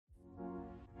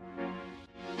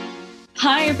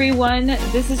Hi, everyone.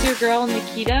 This is your girl,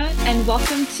 Nikita, and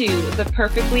welcome to the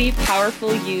Perfectly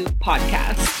Powerful You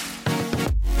podcast.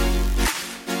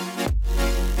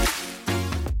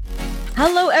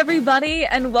 Hello, everybody,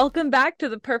 and welcome back to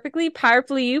the Perfectly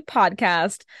Powerful You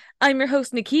podcast. I'm your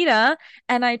host, Nikita,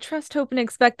 and I trust, hope, and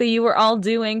expect that you are all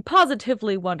doing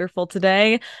positively wonderful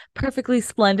today. Perfectly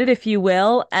splendid, if you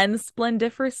will, and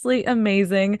splendiferously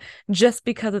amazing, just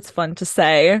because it's fun to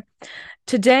say.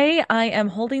 Today, I am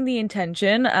holding the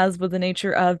intention, as with the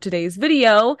nature of today's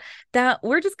video, that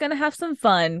we're just going to have some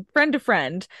fun, friend to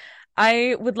friend.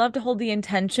 I would love to hold the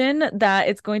intention that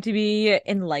it's going to be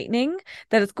enlightening,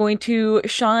 that it's going to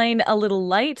shine a little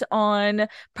light on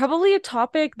probably a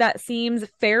topic that seems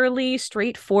fairly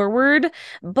straightforward,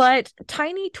 but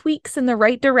tiny tweaks in the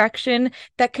right direction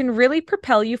that can really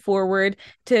propel you forward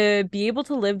to be able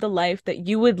to live the life that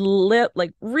you would live,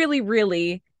 like really,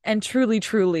 really and truly,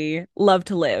 truly love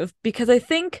to live. Because I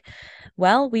think,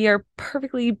 well, we are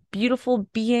perfectly beautiful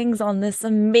beings on this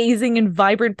amazing and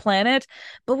vibrant planet,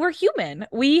 but we're human.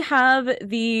 We have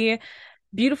the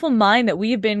beautiful mind that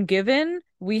we've been given.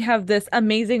 We have this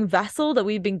amazing vessel that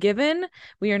we've been given.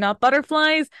 We are not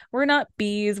butterflies. We're not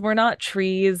bees. We're not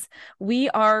trees. We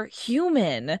are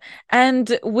human.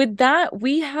 And with that,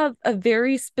 we have a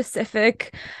very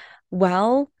specific,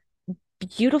 well,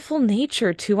 beautiful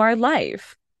nature to our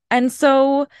life. And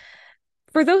so,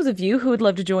 for those of you who would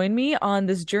love to join me on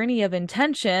this journey of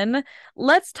intention,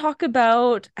 let's talk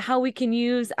about how we can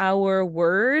use our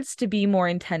words to be more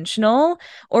intentional,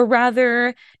 or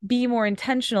rather, be more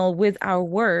intentional with our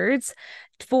words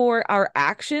for our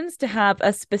actions to have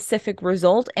a specific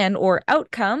result and or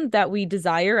outcome that we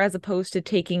desire, as opposed to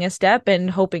taking a step and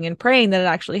hoping and praying that it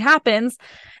actually happens,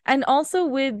 and also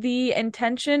with the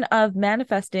intention of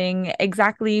manifesting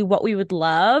exactly what we would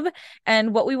love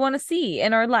and what we want to see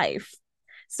in our life.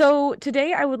 So,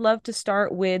 today I would love to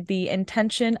start with the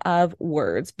intention of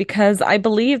words, because I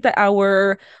believe that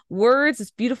our words,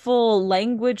 this beautiful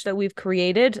language that we've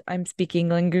created, I'm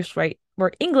speaking English right,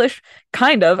 or English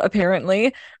kind of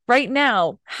apparently right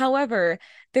now. However,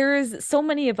 there is so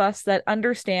many of us that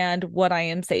understand what I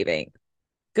am saying.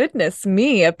 Goodness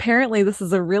me, apparently this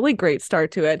is a really great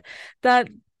start to it, that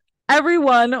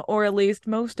everyone, or at least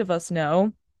most of us,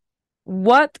 know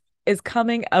what is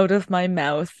coming out of my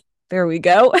mouth. There we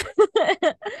go.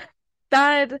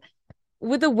 That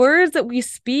with the words that we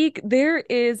speak, there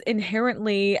is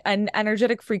inherently an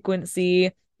energetic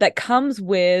frequency that comes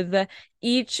with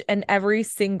each and every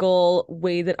single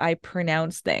way that I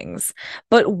pronounce things.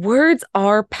 But words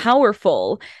are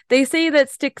powerful. They say that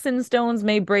sticks and stones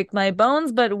may break my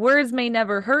bones, but words may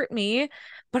never hurt me.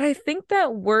 But I think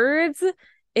that words,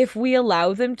 if we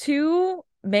allow them to,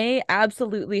 may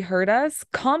absolutely hurt us,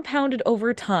 compounded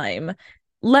over time.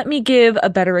 Let me give a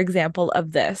better example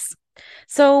of this.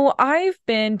 So I've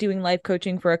been doing life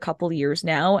coaching for a couple years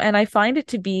now, and I find it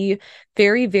to be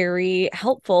very, very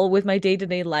helpful with my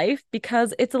day-to-day life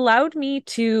because it's allowed me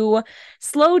to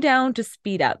slow down to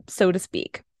speed up, so to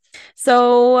speak.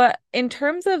 So, in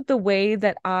terms of the way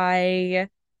that I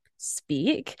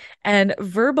speak and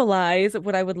verbalize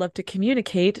what I would love to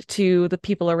communicate to the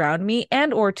people around me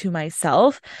and or to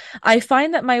myself, I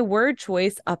find that my word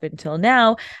choice up until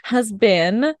now has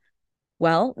been,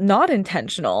 well, not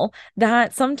intentional.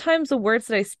 That sometimes the words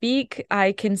that I speak,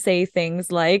 I can say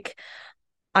things like,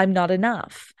 I'm not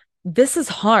enough. This is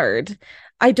hard.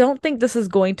 I don't think this is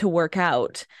going to work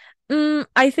out.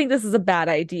 I think this is a bad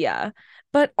idea.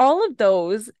 But all of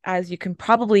those, as you can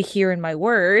probably hear in my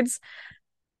words,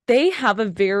 they have a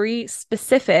very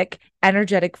specific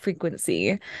energetic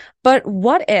frequency. But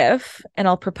what if, and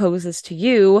I'll propose this to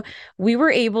you, we were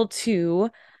able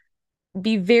to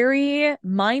be very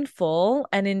mindful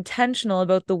and intentional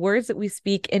about the words that we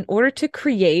speak in order to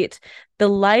create the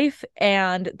life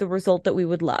and the result that we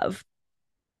would love.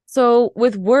 So,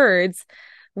 with words,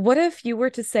 what if you were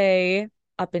to say,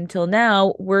 up until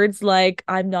now, words like,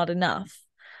 I'm not enough?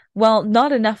 Well,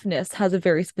 not enoughness has a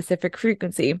very specific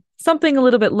frequency, something a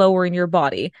little bit lower in your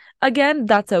body. Again,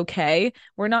 that's okay.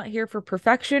 We're not here for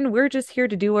perfection. We're just here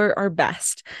to do our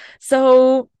best.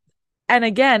 So, and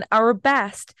again, our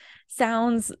best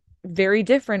sounds very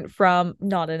different from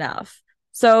not enough.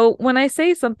 So when I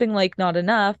say something like not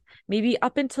enough, maybe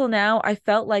up until now I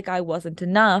felt like I wasn't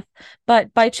enough,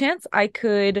 but by chance I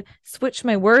could switch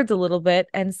my words a little bit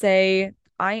and say,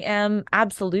 I am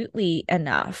absolutely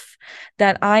enough,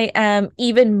 that I am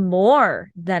even more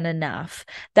than enough,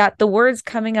 that the words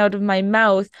coming out of my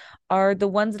mouth are the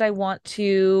ones that I want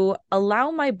to allow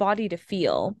my body to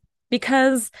feel.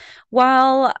 Because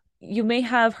while you may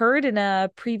have heard in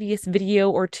a previous video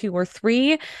or two or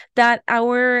three that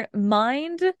our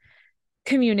mind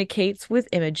communicates with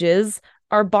images,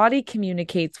 our body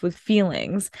communicates with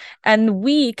feelings, and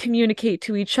we communicate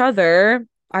to each other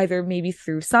either maybe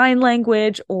through sign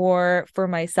language, or for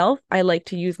myself, I like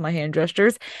to use my hand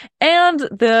gestures and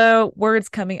the words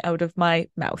coming out of my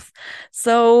mouth.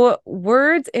 So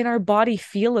words in our body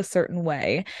feel a certain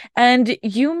way, and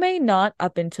you may not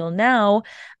up until now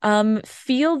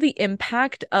feel the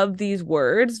impact of these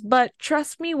words, but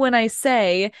trust me when I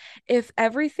say, if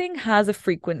everything has a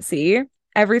frequency,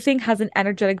 everything has an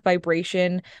energetic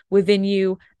vibration within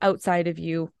you, outside of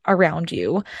you, around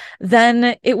you,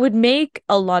 then it would make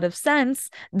a lot of sense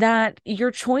that your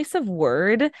choice of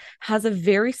word has a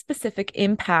very specific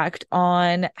impact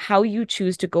on how you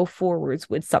choose to go forwards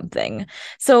with something.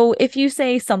 So if you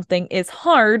say something is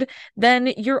hard,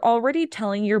 then you're already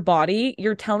telling your body,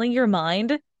 you're telling your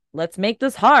mind, let's make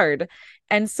this hard.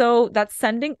 And so that's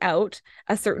sending out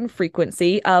a certain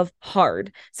frequency of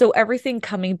hard. So everything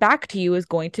coming back to you is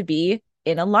going to be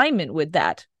in alignment with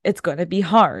that. It's going to be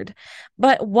hard.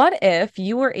 But what if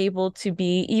you were able to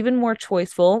be even more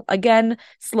choiceful? Again,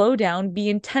 slow down, be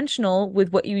intentional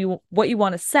with what you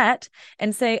want to set,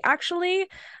 and say, actually,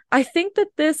 I think that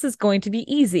this is going to be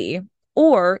easy.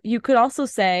 Or you could also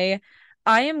say,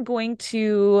 I am going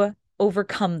to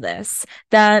overcome this,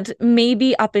 that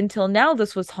maybe up until now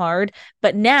this was hard,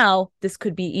 but now this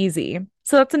could be easy.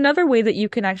 So that's another way that you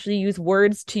can actually use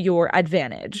words to your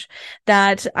advantage.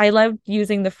 That I love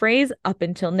using the phrase up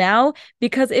until now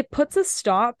because it puts a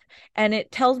stop and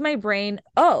it tells my brain,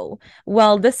 oh,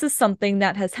 well, this is something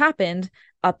that has happened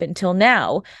up until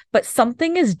now, but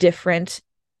something is different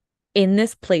in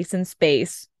this place and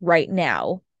space right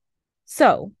now.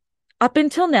 So up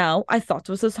until now, I thought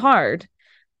this was hard.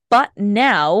 But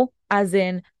now, as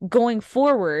in going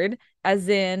forward, as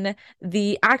in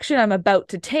the action I'm about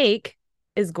to take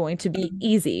is going to be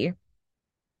easy.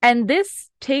 And this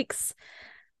takes,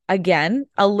 again,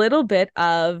 a little bit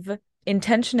of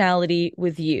intentionality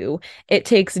with you. It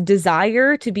takes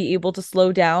desire to be able to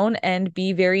slow down and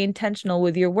be very intentional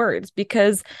with your words,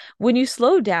 because when you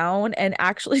slow down and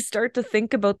actually start to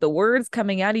think about the words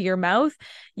coming out of your mouth,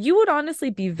 you would honestly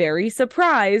be very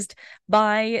surprised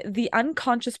by the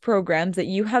unconscious programs that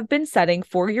you have been setting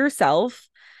for yourself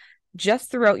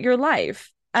just throughout your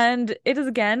life. And it is,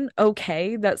 again,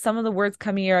 okay that some of the words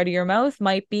coming out of your mouth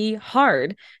might be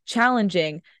hard,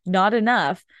 challenging, not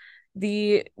enough.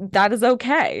 That is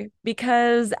okay,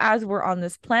 because as we're on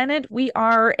this planet, we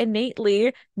are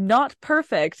innately not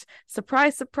perfect.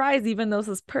 Surprise, surprise, even though this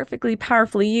is perfectly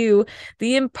powerfully you,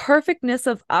 the imperfectness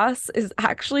of us is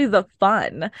actually the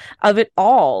fun of it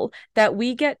all, that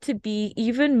we get to be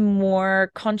even more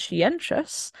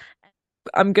conscientious.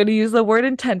 I'm going to use the word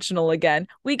intentional again.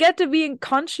 We get to be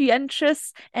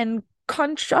conscientious and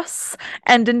conscious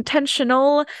and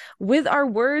intentional with our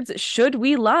words should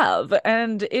we love.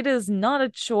 And it is not a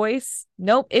choice.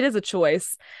 Nope, it is a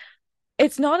choice.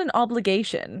 It's not an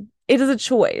obligation. It is a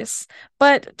choice.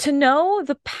 But to know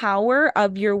the power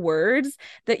of your words,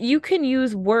 that you can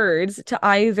use words to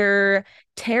either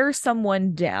tear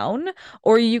someone down,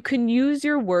 or you can use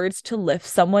your words to lift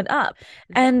someone up.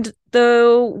 And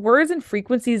the words and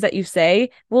frequencies that you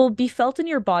say will be felt in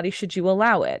your body should you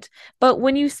allow it. But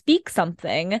when you speak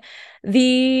something,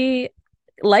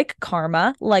 like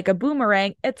karma, like a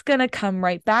boomerang, it's going to come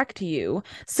right back to you.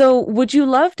 So would you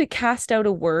love to cast out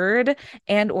a word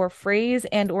and or phrase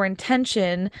and or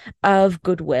intention of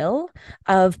goodwill,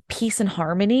 of peace and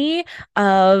harmony,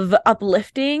 of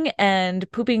uplifting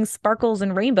and pooping sparkles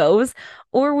and rainbows?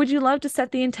 Or would you love to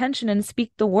set the intention and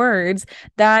speak the words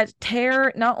that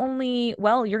tear, not only,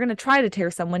 well, you're going to try to tear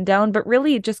someone down, but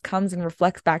really it just comes and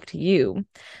reflects back to you.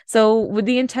 So with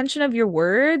the intention of your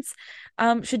words,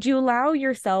 should you allow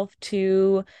yourself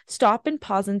to stop and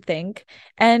pause and think?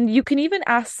 And you can even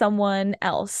ask someone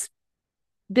else.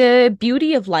 The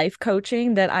beauty of life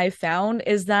coaching that I've found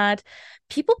is that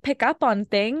people pick up on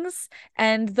things,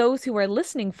 and those who are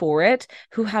listening for it,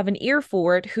 who have an ear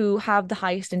for it, who have the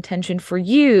highest intention for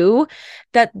you,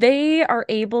 that they are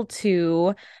able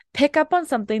to pick up on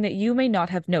something that you may not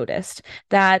have noticed.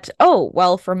 That, oh,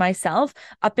 well, for myself,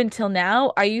 up until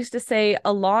now, I used to say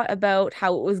a lot about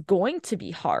how it was going to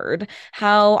be hard,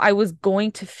 how I was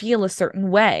going to feel a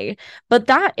certain way. But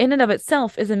that in and of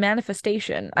itself is a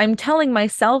manifestation. I'm telling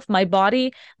myself, my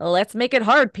body, let's make it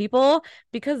hard, people,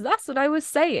 because that's what I was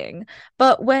saying.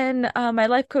 But when my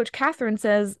life coach, Catherine,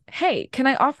 says, hey, can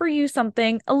I offer you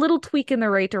something, a little tweak in the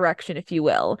right direction, if you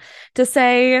will, to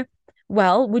say,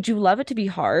 well, would you love it to be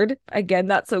hard? Again,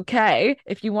 that's okay.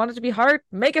 If you want it to be hard,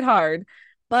 make it hard.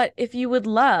 But if you would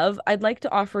love, I'd like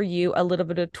to offer you a little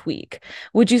bit of tweak.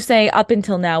 Would you say up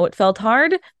until now it felt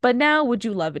hard, but now would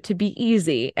you love it to be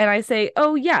easy? And I say,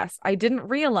 oh, yes, I didn't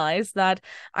realize that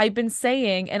I've been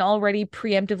saying and already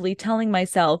preemptively telling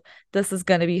myself this is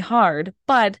going to be hard.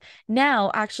 But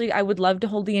now, actually, I would love to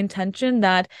hold the intention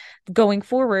that going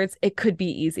forwards, it could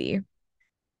be easy.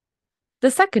 The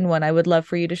second one I would love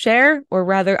for you to share, or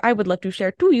rather, I would love to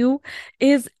share to you,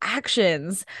 is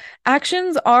actions.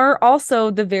 Actions are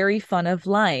also the very fun of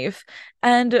life.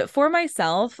 And for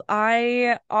myself,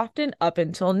 I often, up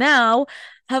until now,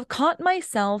 have caught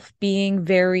myself being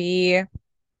very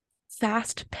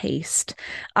fast paced.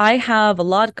 I have a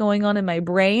lot going on in my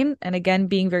brain. And again,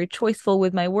 being very choiceful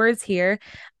with my words here,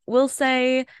 will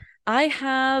say, I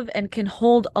have and can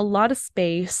hold a lot of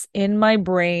space in my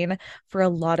brain for a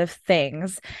lot of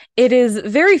things. It is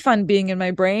very fun being in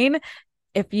my brain.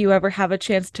 If you ever have a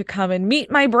chance to come and meet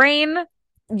my brain,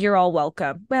 you're all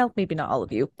welcome. Well, maybe not all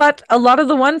of you, but a lot of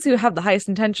the ones who have the highest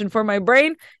intention for my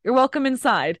brain, you're welcome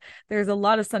inside. There's a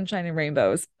lot of sunshine and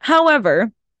rainbows.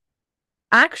 However,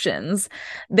 actions,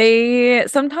 they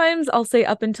sometimes, I'll say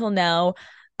up until now,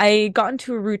 I got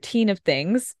into a routine of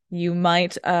things. You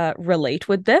might relate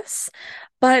with this,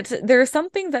 but there are some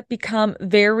things that become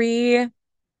very,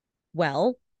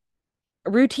 well,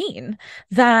 routine.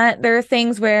 That there are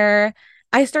things where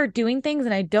I start doing things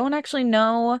and I don't actually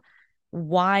know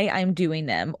why I'm doing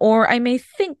them, or I may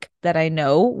think that I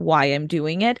know why I'm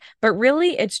doing it, but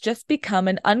really it's just become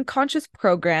an unconscious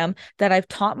program that I've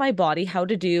taught my body how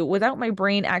to do without my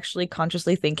brain actually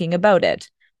consciously thinking about it.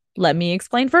 Let me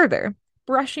explain further.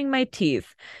 Brushing my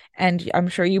teeth. And I'm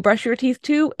sure you brush your teeth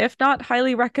too. If not,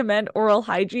 highly recommend oral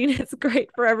hygiene. It's great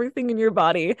for everything in your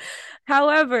body.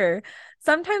 However,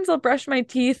 sometimes I'll brush my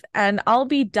teeth and I'll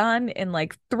be done in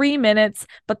like 3 minutes,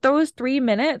 but those 3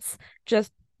 minutes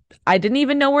just, I didn't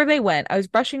even know where they went. I was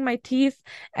brushing my teeth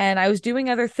and I was doing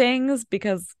other things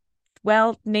because,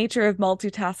 well, nature of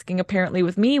multitasking apparently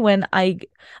with me when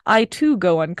I too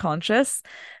go unconscious.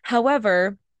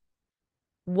 However,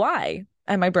 why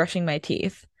am I brushing my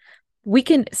teeth? We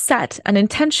can set an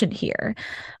intention here.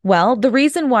 Well, the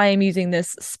reason why I'm using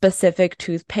this specific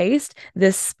toothpaste,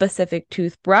 this specific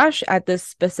toothbrush at this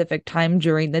specific time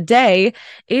during the day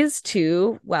is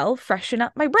to, well, freshen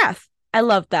up my breath. I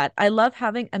love that. I love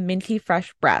having a minty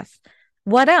fresh breath.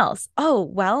 What else? Oh,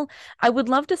 well, I would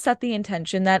love to set the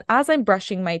intention that as I'm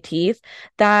brushing my teeth,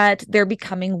 that they're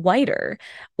becoming whiter.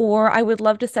 Or I would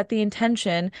love to set the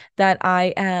intention that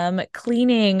I am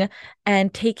cleaning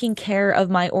and taking care of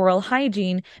my oral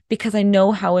hygiene because I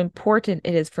know how important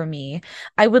it is for me.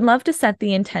 I would love to set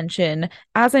the intention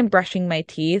as I'm brushing my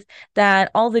teeth that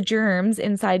all the germs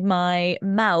inside my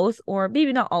mouth, or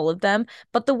maybe not all of them,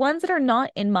 but the ones that are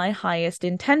not in my highest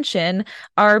intention,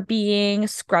 are being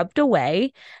scrubbed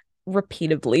away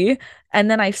repeatedly, and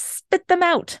then I spit them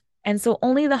out. And so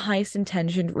only the highest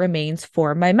intention remains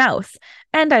for my mouth.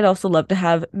 And I'd also love to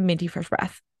have minty fresh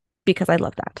breath because I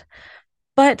love that.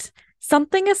 But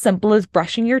something as simple as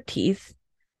brushing your teeth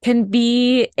can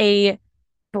be a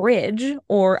bridge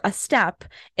or a step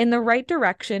in the right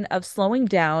direction of slowing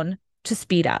down to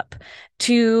speed up,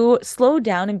 to slow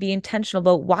down and be intentional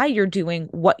about why you're doing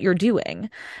what you're doing.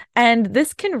 And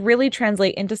this can really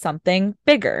translate into something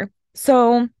bigger.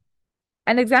 So,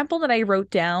 an example that I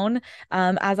wrote down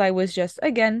as I was just,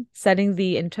 again, setting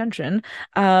the intention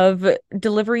of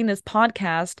delivering this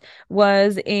podcast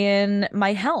was in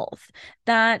my health.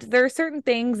 That there are certain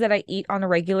things that I eat on a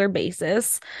regular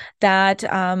basis that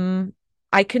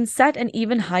I can set an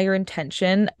even higher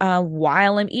intention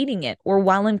while I'm eating it, or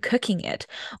while I'm cooking it,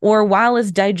 or while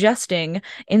it's digesting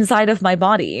inside of my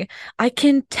body. I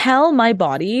can tell my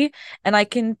body, and I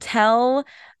can tell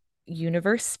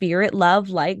universe, spirit, love,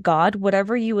 light, God,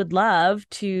 whatever you would love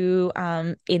to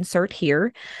insert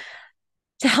here,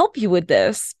 to help you with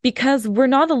this, because we're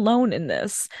not alone in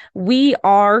this. We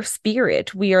are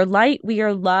spirit, we are light, we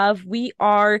are love, we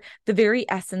are the very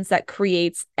essence that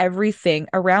creates everything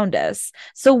around us.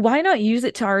 So why not use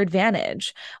it to our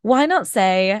advantage? Why not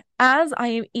say, as I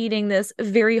am eating this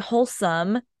very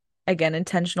wholesome, again,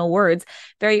 intentional words,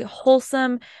 very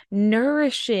wholesome,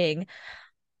 nourishing,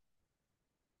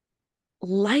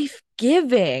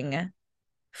 life-giving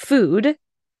food,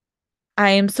 I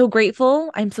am so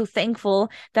grateful. I'm so thankful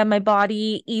that my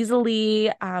body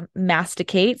easily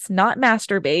masticates, not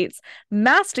masturbates,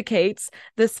 masticates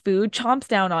this food, chomps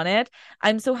down on it.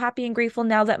 I'm so happy and grateful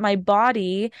now that my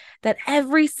body, that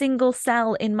every single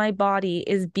cell in my body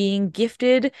is being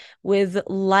gifted with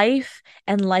life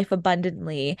and life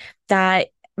abundantly. That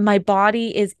My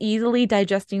body is easily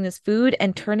digesting this food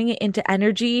and turning it into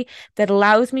energy that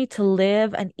allows me to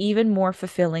live an even more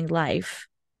fulfilling life.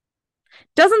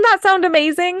 Doesn't that sound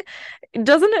amazing?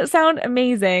 Doesn't it sound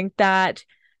amazing that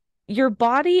your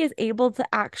body is able to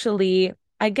actually,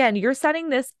 again, you're setting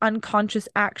this unconscious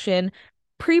action,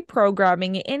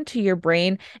 pre-programming it into your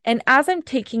brain. And as I'm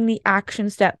taking the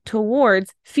action step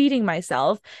towards feeding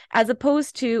myself, as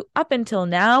opposed to up until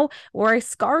now, where I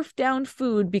scarfed down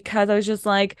food because I was just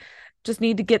like, just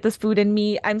need to get this food in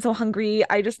me. I'm so hungry.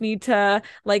 I just need to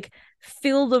like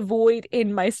fill the void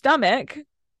in my stomach.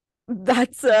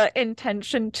 That's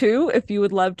intention too, if you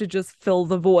would love to just fill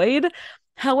the void.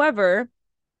 However,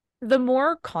 the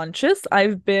more conscious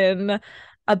I've been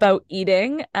about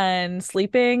eating and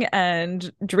sleeping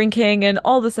and drinking and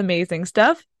all this amazing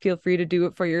stuff, feel free to do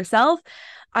it for yourself.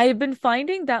 I've been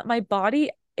finding that my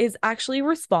body is actually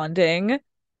responding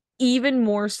even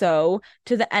more so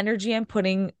to the energy I'm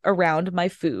putting around my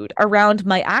food, around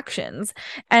my actions.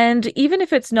 And even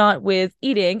if it's not with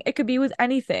eating, it could be with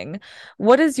anything.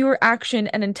 What is your action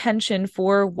and intention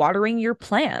for watering your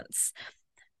plants?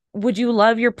 Would you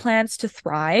love your plants to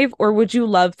thrive or would you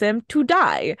love them to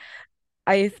die?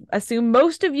 I assume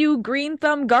most of you green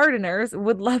thumb gardeners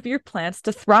would love your plants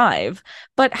to thrive,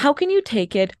 but how can you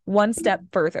take it one step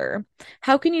further?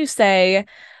 How can you say,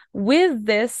 with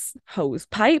this hose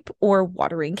pipe or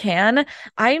watering can,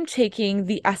 I am taking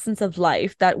the essence of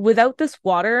life that without this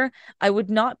water, I would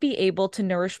not be able to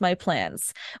nourish my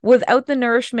plants. Without the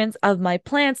nourishments of my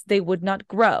plants, they would not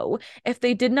grow. If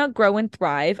they did not grow and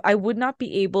thrive, I would not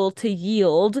be able to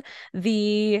yield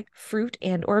the fruit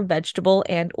and or vegetable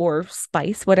and or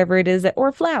spice, whatever it is that,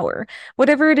 or flower,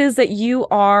 whatever it is that you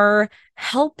are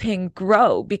helping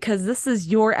grow, because this is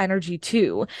your energy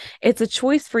too. It's a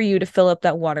choice for you to fill up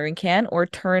that watering can or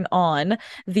turn on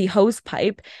the hose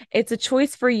pipe. It's a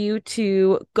choice for you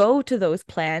to go to those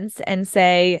plants and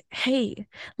say, hey,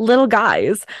 little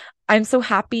guys, I'm so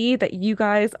happy that you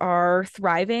guys are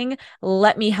thriving.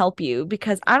 Let me help you,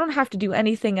 because I don't have to do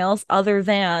anything else other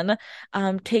than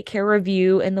take care of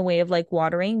you in the way of like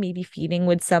watering, maybe feeding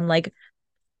with some like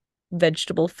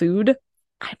vegetable food.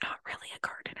 I'm not really a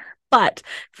gardener, but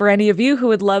for any of you who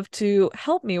would love to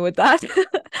help me with that,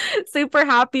 super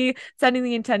happy setting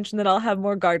the intention that I'll have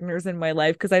more gardeners in my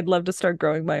life because I'd love to start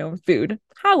growing my own food.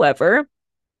 However,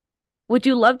 would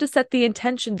you love to set the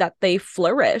intention that they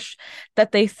flourish,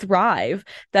 that they thrive,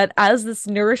 that as this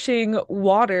nourishing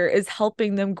water is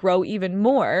helping them grow even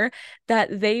more,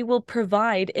 that they will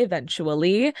provide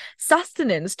eventually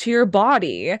sustenance to your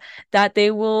body, that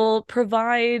they will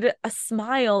provide a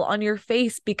smile on your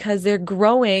face because they're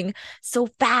growing so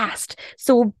fast,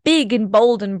 so big and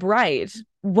bold and bright?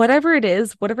 Whatever it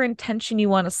is, whatever intention you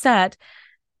want to set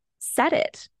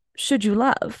it, should you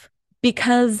love.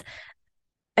 Because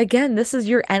again, this is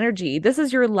your energy. This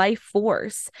is your life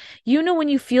force. You know when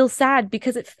you feel sad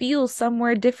because it feels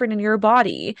somewhere different in your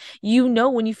body. You know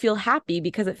when you feel happy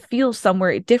because it feels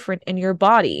somewhere different in your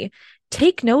body.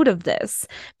 Take note of this,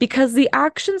 because the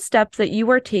action steps that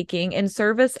you are taking in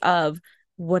service of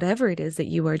whatever it is that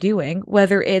you are doing,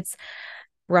 whether it's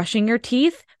brushing your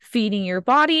teeth, feeding your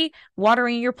body,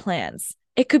 watering your plants,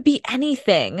 it could be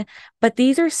anything, but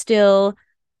these are still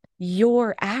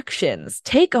your actions.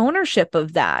 Take ownership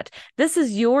of that. This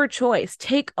is your choice.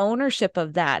 Take ownership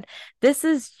of that. This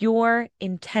is your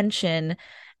intention,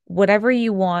 whatever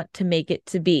you want to make it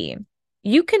to be.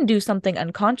 You can do something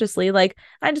unconsciously, like,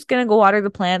 I'm just going to go water the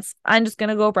plants. I'm just going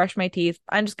to go brush my teeth.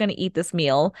 I'm just going to eat this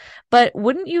meal. But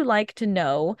wouldn't you like to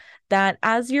know that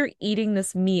as you're eating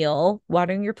this meal,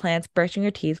 watering your plants, brushing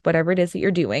your teeth, whatever it is that you're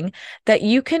doing, that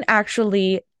you can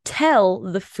actually tell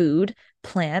the food,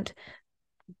 plant,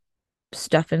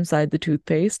 stuff inside the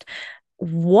toothpaste,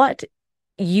 what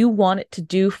you want it to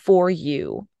do for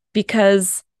you?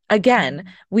 Because again,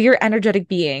 we are energetic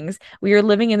beings. We are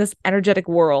living in this energetic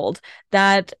world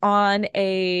that on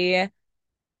a,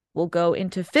 we'll go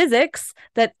into physics,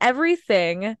 that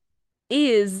everything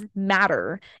is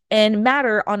matter, and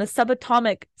matter on a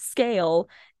subatomic scale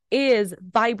is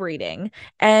vibrating.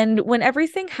 And when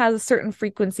everything has a certain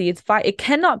frequency, it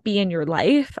cannot be in your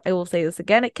life. I will say this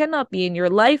again, it cannot be in your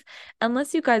life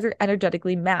unless you guys are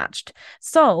energetically matched.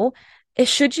 So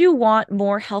should you want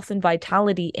more health and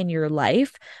vitality in your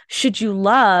life? Should you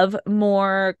love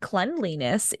more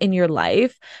cleanliness in your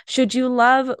life? Should you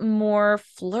love more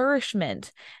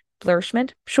flourishment?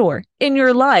 Flourishment? Sure. In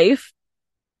your life,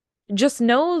 just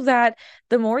know that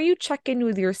the more you check in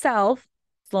with yourself,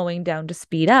 slowing down to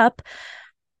speed up,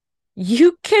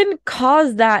 you can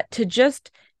cause that to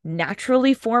just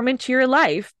naturally form into your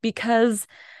life, because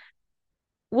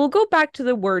we'll go back to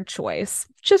the word choice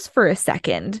just for a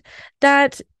second.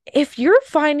 That if you're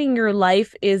finding your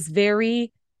life is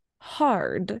very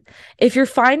hard, if you're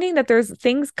finding that there's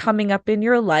things coming up in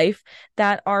your life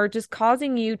that are just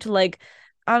causing you to, like,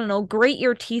 I don't know, grate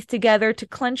your teeth together, to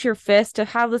clench your fist, to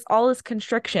have all this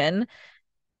constriction,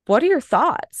 what are your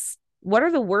thoughts? What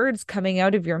are the words coming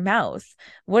out of your mouth?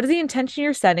 What is the intention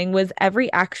you're setting with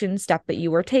every action step that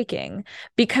you are taking?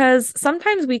 Because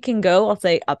sometimes we can go, I'll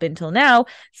say up until now,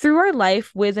 through our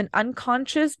life with an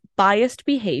unconscious biased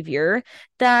behavior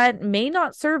that may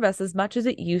not serve us as much as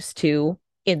it used to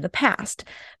in the past.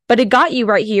 But it got you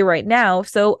right here, right now.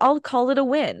 So I'll call it a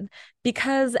win,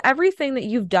 because everything that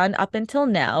you've done up until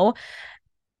now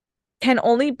can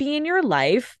only be in your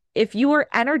life if you are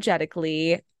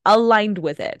energetically aligned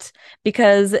with it,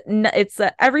 because it's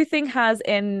everything has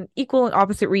an equal and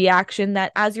opposite reaction,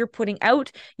 that as you're putting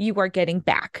out, you are getting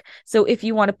back. So if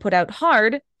you want to put out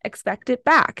hard, expect it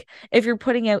back. If you're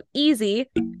putting out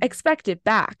easy, expect it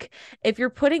back. If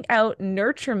you're putting out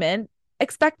nurturement,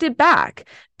 expect it back.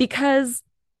 Because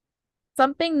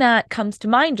something that comes to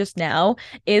mind just now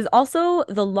is also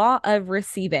the law of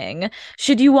receiving.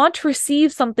 Should you want to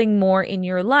receive something more in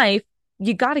your life,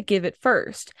 you got to give it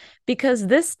first, because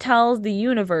this tells the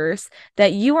universe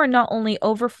that you are not only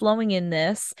overflowing in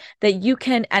this, that you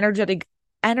can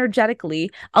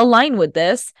energetically align with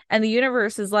this. And the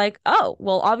universe is like, oh,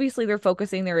 well, obviously they're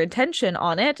focusing their attention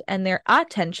on it and their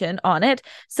attention on it.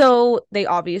 So they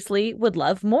obviously would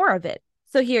love more of it.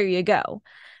 So here you go.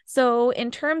 So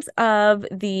in terms of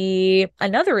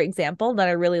another example that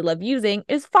I really love using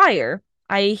is fire.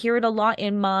 I hear it a lot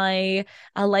in my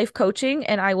life coaching,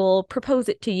 and I will propose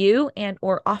it to you and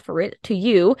or offer it to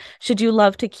you, should you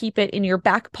love to keep it in your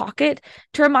back pocket,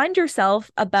 to remind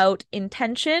yourself about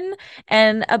intention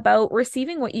and about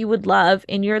receiving what you would love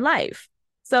in your life.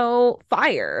 So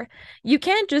fire, you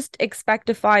can't just expect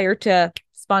a fire to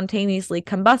spontaneously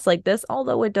combust like this,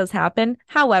 although it does happen.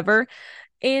 However,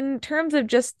 in terms of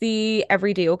just the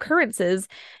everyday occurrences,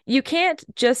 you can't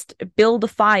just build a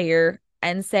fire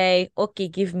and say, okay,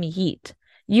 give me heat.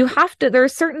 You have to, there are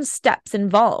certain steps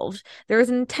involved. There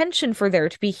is an intention for there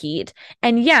to be heat.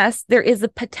 And yes, there is a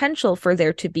potential for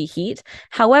there to be heat.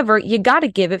 However, you got to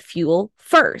give it fuel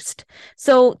first.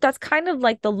 So that's kind of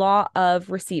like the law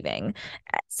of receiving.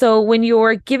 So when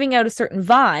you're giving out a certain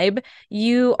vibe,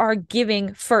 you are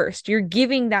giving first. You're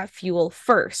giving that fuel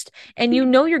first. And you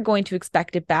know you're going to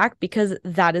expect it back, because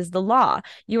that is the law.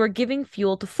 You are giving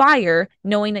fuel to fire,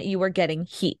 knowing that you are getting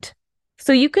heat.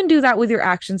 So you can do that with your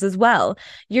actions as well.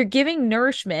 You're giving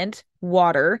nourishment,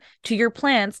 water, to your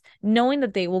plants, knowing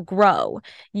that they will grow.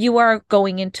 You are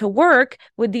going into work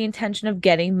with the intention of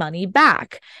getting money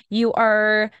back. You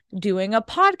are doing a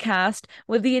podcast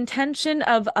with the intention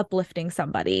of uplifting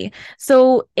somebody.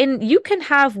 So you can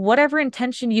have whatever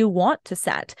intention you want to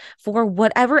set for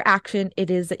whatever action it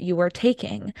is that you are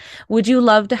taking. Would you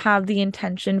love to have the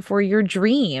intention for your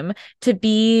dream to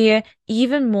be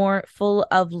even more full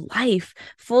of life,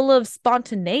 full of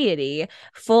spontaneity,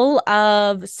 full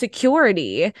of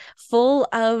security, full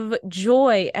of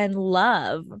joy and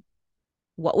love?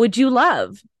 What would you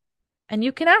love? And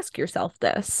you can ask yourself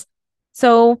this.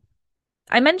 So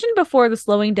I mentioned before the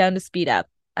slowing down to speed up.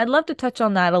 I'd love to touch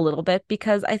on that a little bit,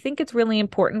 because I think it's really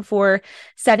important for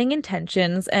setting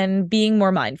intentions and being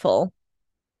more mindful.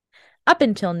 Up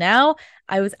until now,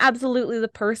 I was absolutely the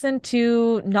person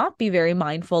to not be very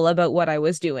mindful about what I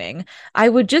was doing. I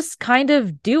would just kind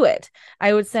of do it.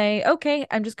 I would say, okay,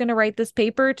 I'm just going to write this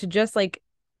paper to just, like,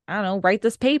 I don't know, write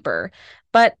this paper.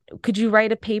 But could you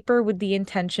write a paper with the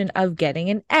intention of getting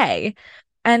an A?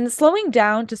 And slowing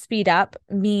down to speed up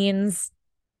means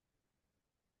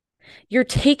you're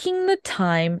taking the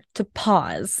time to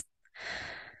pause.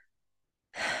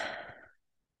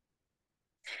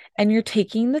 And you're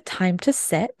taking the time to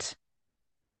sit.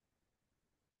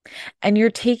 And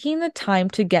you're taking the time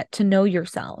to get to know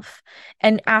yourself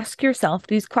and ask yourself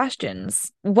these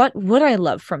questions. What would I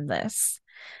love from this?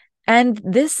 And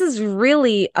this is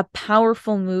really a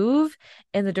powerful move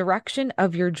in the direction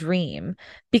of your dream,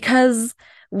 because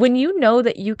when you know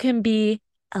that you can be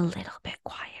a little bit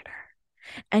quieter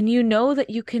and you know that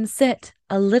you can sit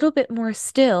a little bit more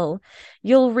still,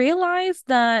 you'll realize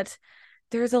that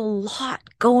there's a lot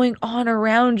going on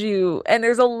around you, and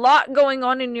there's a lot going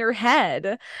on in your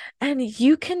head, and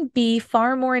you can be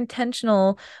far more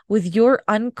intentional with your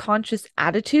unconscious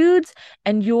attitudes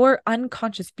and your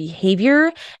unconscious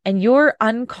behavior and your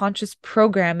unconscious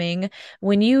programming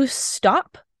when you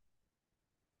stop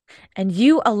and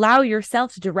you allow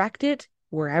yourself to direct it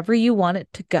wherever you want it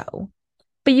to go.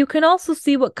 but you can also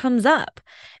see what comes up.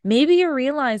 Maybe you're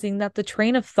realizing that the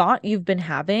train of thought you've been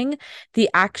having, the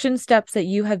action steps that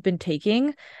you have been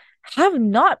taking, have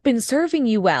not been serving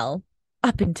you well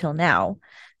up until now.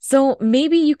 So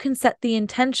maybe you can set the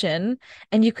intention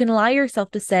and you can allow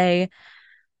yourself to say,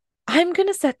 I'm going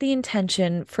to set the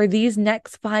intention for these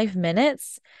next 5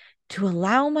 minutes to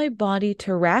allow my body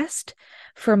to rest,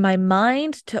 for my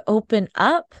mind to open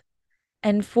up,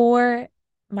 and for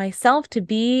myself to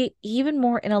be even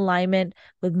more in alignment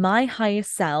with my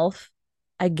highest self.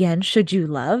 Again, should you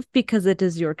love, because it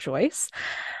is your choice,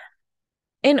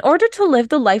 in order to live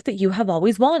the life that you have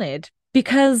always wanted.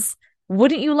 Because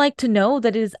wouldn't you like to know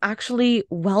that it is actually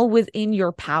well within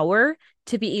your power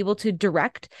to be able to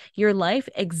direct your life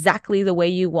exactly the way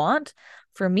you want?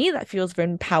 For me, that feels very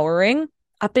empowering.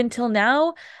 Up until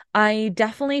now, I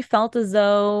definitely felt as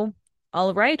though,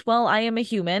 all right, well, I am a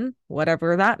human,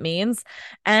 whatever that means.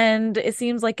 And it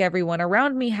seems like everyone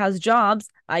around me has jobs.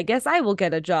 I guess I will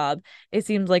get a job. It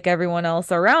seems like everyone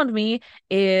else around me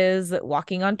is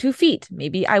walking on 2 feet.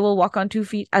 Maybe I will walk on 2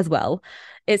 feet as well.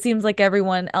 It seems like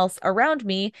everyone else around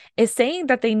me is saying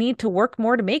that they need to work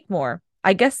more to make more.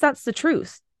 I guess that's the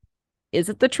truth. Is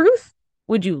it the truth?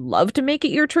 Would you love to make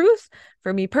it your truth?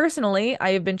 For me personally,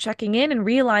 I have been checking in and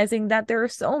realizing that there are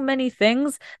so many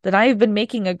things that I have been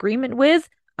making agreement with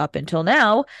up until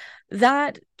now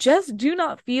that just do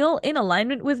not feel in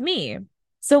alignment with me.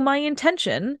 So my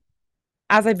intention,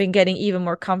 as I've been getting even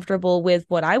more comfortable with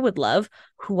what I would love,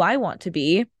 who I want to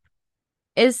be,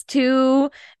 is to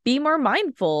be more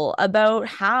mindful about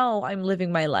how I'm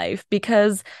living my life,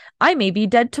 because I may be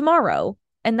dead tomorrow,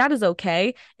 and that is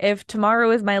okay. If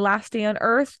tomorrow is my last day on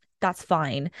earth, that's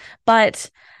fine. But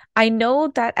I know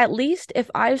that at least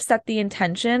if I've set the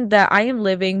intention that I am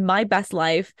living my best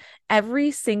life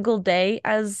every single day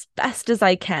as best as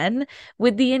I can,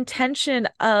 with the intention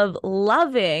of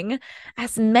loving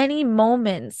as many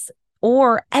moments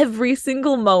or every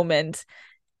single moment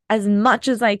as much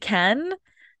as I can,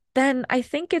 then I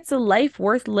think it's a life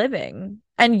worth living.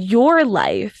 And your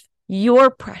life, your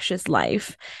precious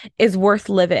life, is worth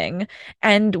living.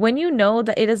 And when you know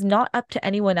that it is not up to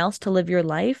anyone else to live your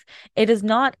life, it is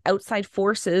not outside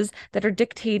forces that are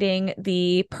dictating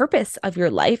the purpose of your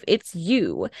life. It's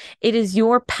you. It is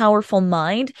your powerful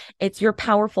mind. It's your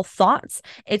powerful thoughts.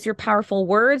 It's your powerful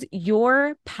words,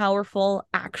 your powerful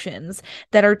actions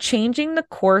that are changing the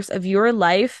course of your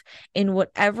life in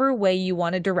whatever way you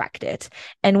want to direct it.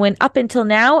 And when up until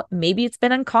now, maybe it's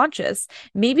been unconscious.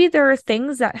 Maybe there are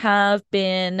things that have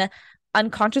been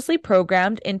unconsciously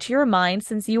programmed into your mind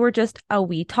since you were just a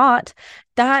wee tot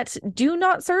that do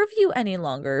not serve you any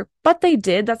longer. But they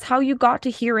did. That's how you got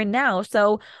to here and now.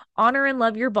 So honor and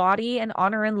love your body and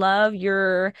honor and love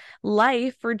your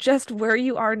life for just where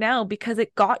you are now, because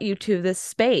it got you to this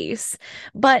space.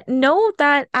 But know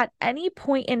that at any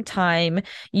point in time,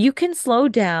 you can slow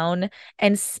down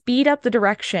and speed up the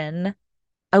direction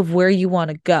of where you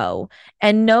want to go,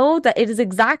 and know that it is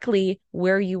exactly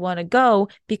where you want to go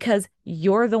because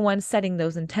you're the one setting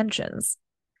those intentions.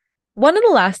 One of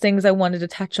the last things I wanted to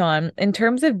touch on in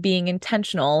terms of being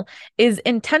intentional is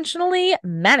intentionally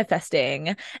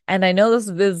manifesting. And I know this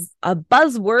is a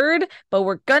buzzword, but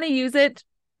we're going to use it.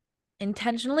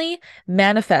 Intentionally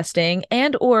manifesting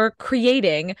and or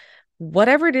creating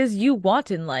whatever it is you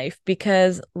want in life,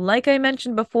 because like I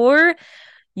mentioned before,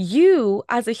 you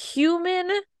as a human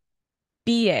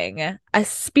being, a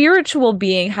spiritual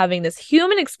being having this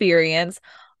human experience,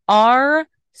 are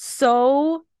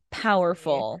so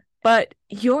powerful. But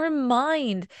your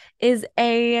mind is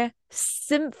a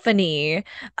symphony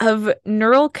of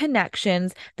neural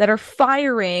connections that are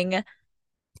firing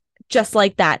just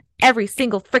like that every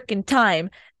single freaking time.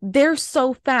 They're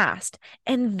so fast.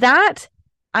 And that,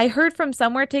 I heard from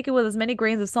somewhere, take it with as many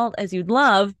grains of salt as you'd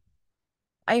love,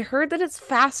 I heard that it's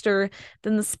faster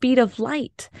than the speed of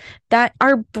light, that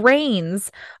our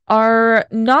brains are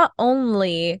not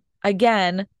only,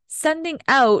 again, sending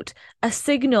out a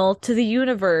signal to the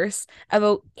universe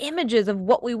about images of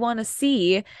what we want to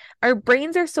see. Our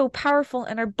brains are so powerful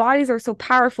and our bodies are so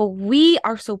powerful. We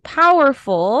are so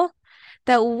powerful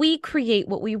that we create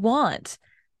what we want,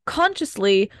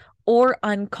 consciously or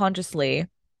unconsciously.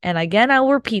 And again,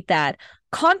 I'll repeat that.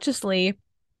 Consciously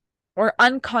or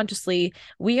unconsciously,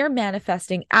 we are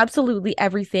manifesting absolutely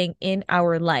everything in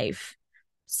our life.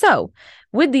 So,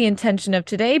 with the intention of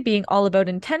today being all about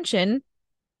intention,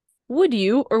 would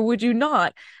you or would you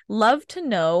not love to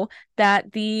know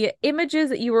that the images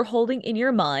that you were holding in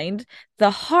your mind,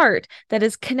 the heart that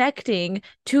is connecting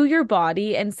to your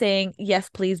body and saying, yes,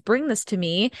 please bring this to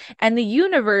me, and the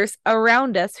universe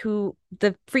around us, who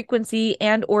the frequency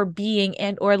and or being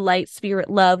and or light, spirit,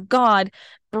 love, God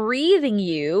breathing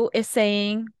you is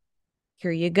saying,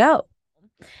 here you go.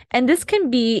 And this can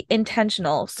be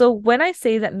intentional. So when I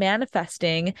say that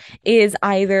manifesting is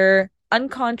either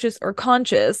unconscious or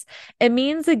conscious, it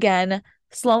means, again,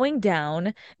 slowing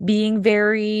down, being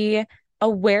very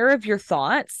aware of your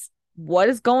thoughts, what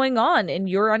is going on in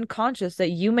your unconscious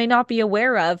that you may not be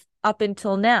aware of up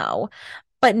until now.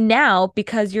 But now,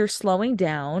 because you're slowing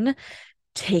down,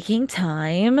 taking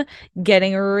time,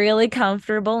 getting really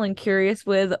comfortable and curious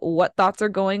with what thoughts are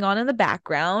going on in the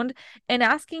background, and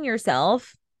asking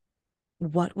yourself,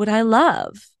 what would I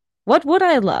love? What would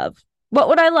I love? What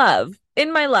would I love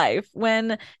in my life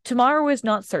when tomorrow is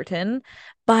not certain,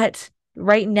 but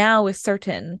right now is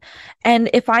certain? And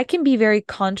if I can be very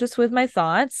conscious with my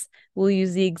thoughts, we'll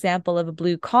use the example of a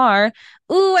blue car.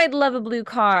 Ooh, I'd love a blue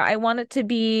car. I want it to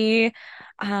be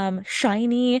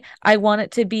shiny. I want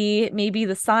it to be maybe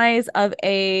the size of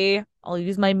I'll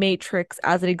use my Matrix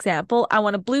as an example. I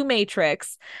want a blue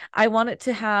Matrix. I want it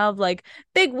to have like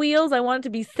big wheels. I want it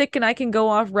to be thick and I can go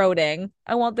off-roading.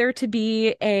 I want there to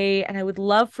be and I would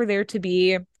love for there to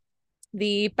be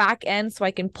the back end so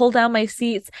I can pull down my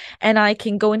seats and I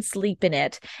can go and sleep in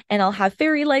it. And I'll have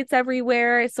fairy lights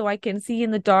everywhere so I can see in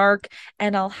the dark.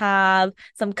 And I'll have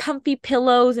some comfy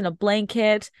pillows and a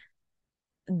blanket.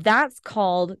 That's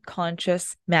called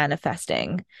conscious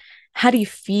manifesting. How do you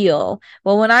feel?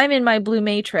 Well, when I'm in my blue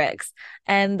Matrix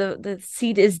and the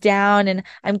seat is down and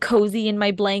I'm cozy in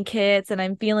my blankets and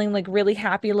I'm feeling like really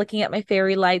happy looking at my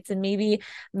fairy lights, and maybe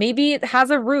it has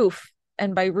a roof.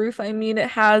 And by roof, I mean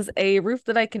it has a roof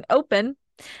that I can open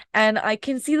and I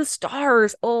can see the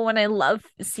stars. Oh, and I love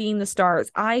seeing the stars.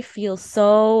 I feel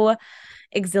so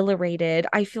exhilarated.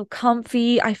 I feel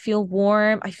comfy. I feel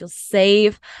warm. I feel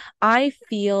safe. I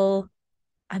feel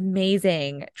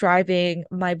amazing driving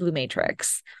my blue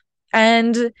Matrix.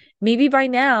 And maybe by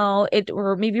now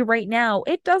or maybe right now,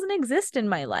 it doesn't exist in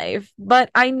my life, but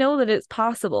I know that it's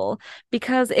possible,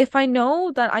 because if I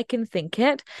know that I can think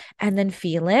it and then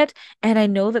feel it, and I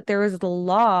know that there is the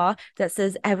law that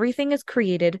says everything is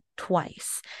created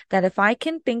twice, that if I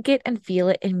can think it and feel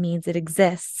it, it means it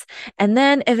exists. And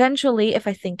then eventually, if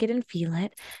I think it and feel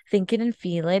it, think it and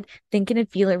feel it, think it and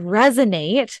feel it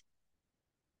resonate,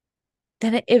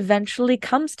 then it eventually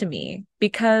comes to me,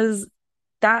 because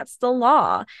that's the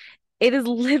law. It is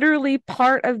literally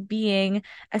part of being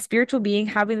a spiritual being,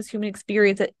 having this human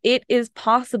experience, that it is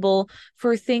possible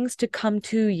for things to come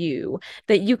to you,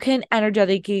 that you can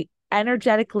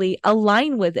energetically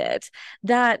align with it,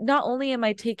 that not only am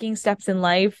I taking steps in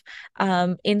life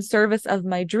in service of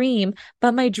my dream,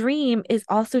 but my dream is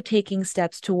also taking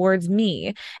steps towards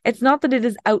me. It's not that it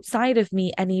is outside of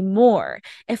me anymore.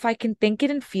 If I can think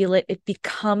it and feel it, it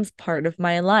becomes part of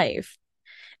my life.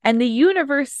 And the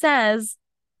universe says,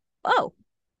 oh,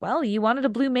 well, you wanted a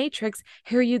blue Matrix.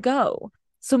 Here you go.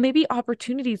 So maybe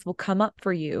opportunities will come up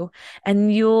for you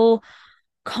and you'll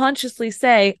consciously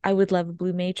say, I would love a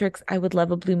blue Matrix. I would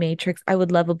love a blue Matrix. I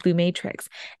would love a blue Matrix.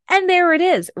 And there it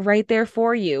is right there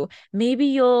for you. Maybe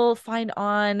you'll find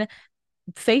on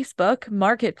Facebook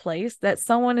Marketplace that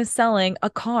someone is selling a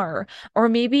car, or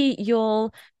maybe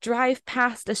you'll drive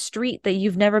past a street that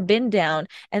you've never been down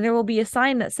and there will be a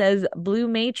sign that says blue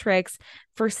Matrix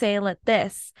for sale at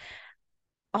this.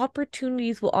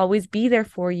 Opportunities will always be there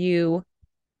for you.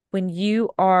 When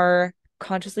you are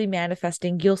consciously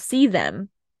manifesting, you'll see them.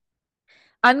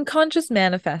 Unconscious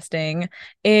manifesting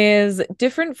is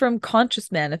different from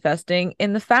conscious manifesting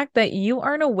in the fact that you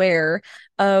aren't aware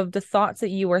of the thoughts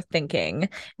that you are thinking,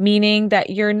 meaning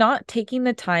that you're not taking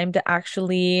the time to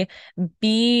actually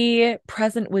be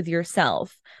present with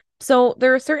yourself. So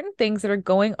there are certain things that are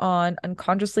going on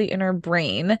unconsciously in our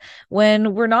brain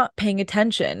when we're not paying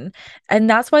attention. And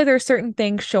that's why there are certain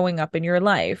things showing up in your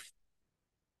life.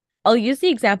 I'll use the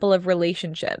example of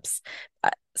relationships.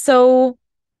 So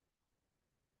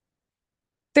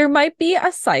there might be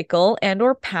a cycle and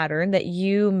or pattern that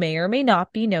you may or may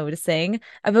not be noticing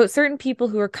about certain people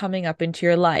who are coming up into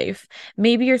your life.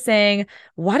 Maybe you're saying,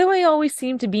 why do I always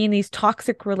seem to be in these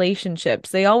toxic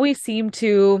relationships? They always seem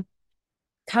to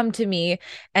come to me,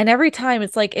 and every time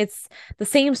it's like it's the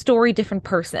same story, different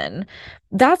person.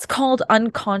 That's called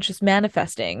unconscious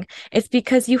manifesting. It's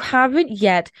because you haven't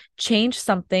yet changed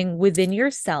something within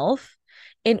yourself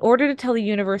in order to tell the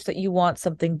universe that you want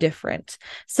something different.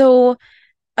 So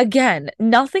Again,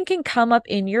 nothing can come up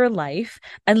in your life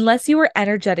unless you are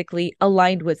energetically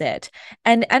aligned with it.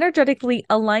 And energetically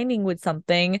aligning with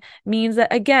something means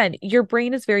that, again, your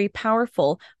brain is very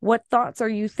powerful. What thoughts are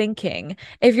you thinking?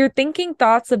 If you're thinking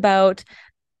thoughts about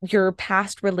your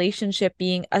past relationship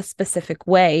being a specific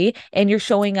way and you're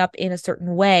showing up in a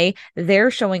certain way,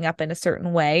 they're showing up in a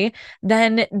certain way,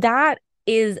 then that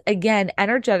is, again,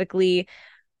 energetically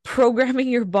programming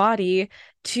your body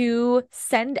to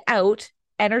send out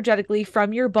energetically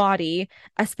from your body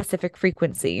a specific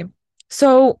frequency.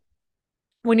 So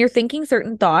when you're thinking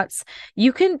certain thoughts,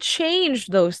 you can change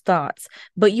those thoughts,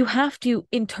 but you have to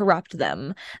interrupt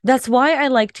them. That's why I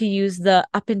like to use the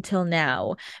up until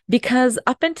now, because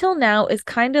up until now is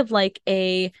kind of like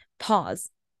a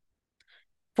pause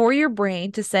for your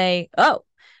brain to say, oh,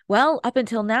 well, up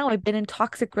until now, I've been in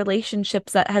toxic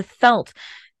relationships that have felt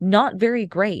not very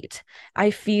great. I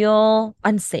feel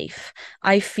unsafe.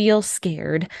 I feel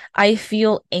scared. I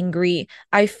feel angry.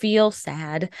 I feel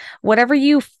sad. Whatever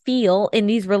you feel in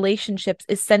these relationships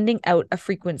is sending out a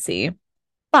frequency.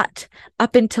 But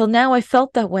up until now, I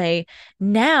felt that way.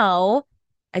 Now,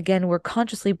 again, we're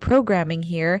consciously programming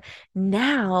here.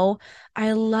 Now,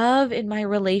 I love in my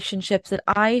relationships that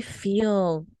I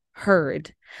feel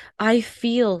heard. I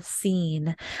feel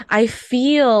seen. I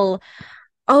feel,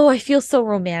 oh, I feel so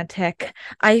romantic.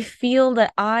 I feel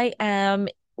that I am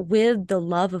with the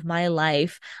love of my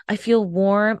life. I feel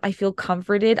warm. I feel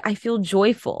comforted. I feel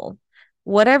joyful.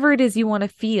 Whatever it is you want to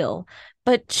feel,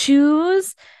 but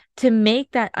choose to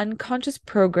make that unconscious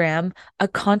program a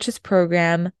conscious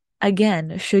program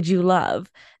again, should you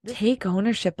love. Take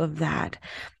ownership of that.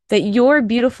 That your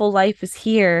beautiful life is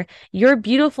here. Your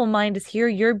beautiful mind is here.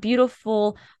 Your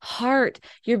beautiful heart,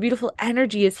 your beautiful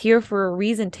energy is here for a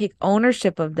reason. Take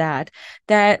ownership of that.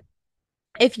 That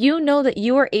if you know that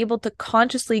you are able to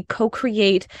consciously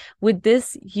co-create with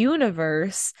this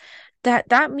universe,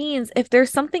 that means if there's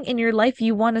something in your life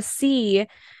you want to see,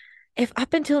 if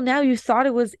up until now you thought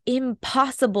it was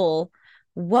impossible,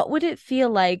 what would it feel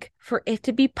like for it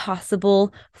to be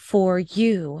possible for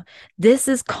you? This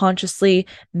is consciously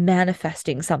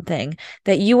manifesting something,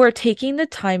 that you are taking the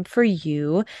time for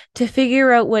you to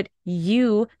figure out what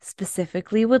you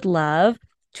specifically would love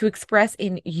to express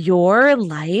in your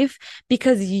life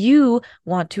because you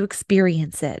want to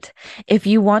experience it. If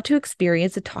you want to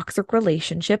experience a toxic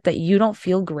relationship that you don't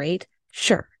feel great,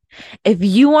 sure. If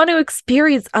you want to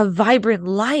experience a vibrant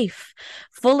life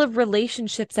full of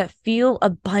relationships that feel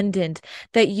abundant,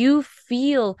 that you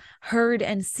feel heard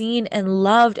and seen and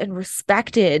loved and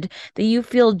respected, that you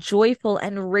feel joyful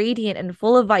and radiant and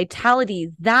full of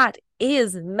vitality, that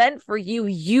is meant for you.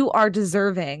 You are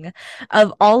deserving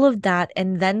of all of that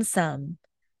and then some.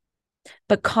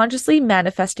 But consciously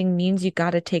manifesting means you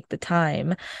got to take the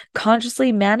time.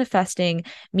 Consciously manifesting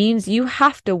means you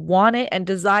have to want it and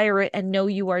desire it and know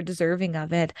you are deserving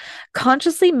of it.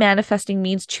 Consciously manifesting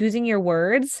means choosing your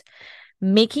words,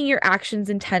 making your actions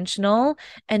intentional,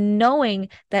 and knowing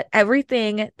that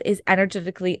everything is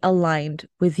energetically aligned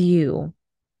with you.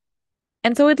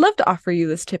 And so I'd love to offer you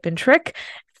this tip and trick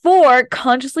for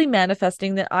consciously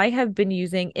manifesting that I have been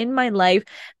using in my life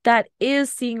that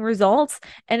is seeing results,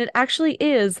 and it actually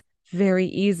is very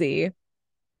easy.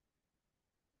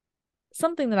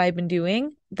 Something that I've been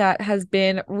doing that has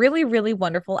been really, really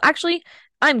wonderful. Actually,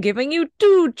 I'm giving you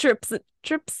two tips and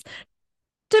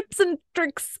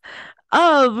tricks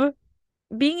of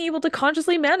being able to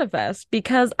consciously manifest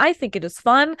because I think it is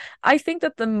fun. I think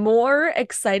that the more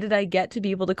excited I get to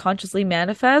be able to consciously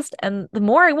manifest, and the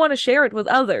more I want to share it with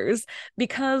others,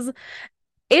 because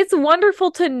it's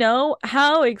wonderful to know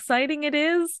how exciting it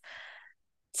is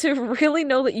to really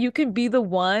know that you can be the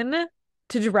one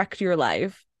to direct your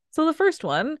life. So the first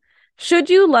one,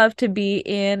 should you love to be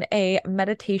in a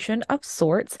meditation of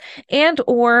sorts and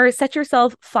or set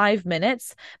yourself 5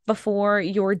 minutes before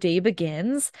your day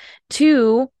begins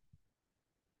to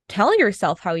tell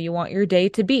yourself how you want your day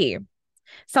to be?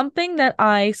 Something that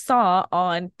I saw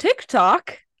on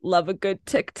TikTok, love a good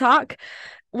TikTok,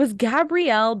 was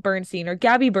Gabrielle Bernstein or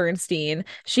Gabby Bernstein.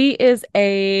 She is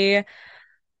a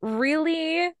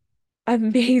really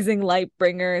amazing light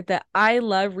bringer that I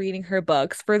love reading her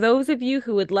books. For those of you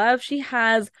who would love, she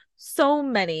has so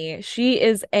many. She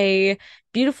is a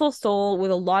beautiful soul with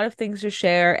a lot of things to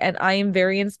share, and I am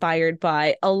very inspired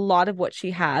by a lot of what she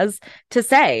has to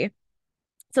say.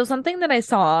 So something that I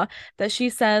saw that she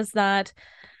says that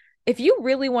if you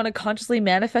really want to consciously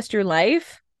manifest your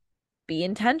life, be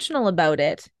intentional about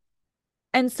it.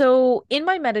 And so in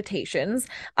my meditations,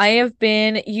 I have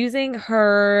been using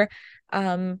her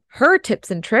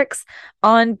tips and tricks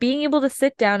on being able to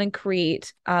sit down and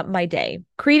create my day,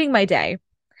 creating my day.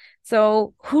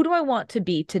 So, who do I want to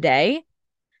be today?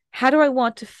 How do I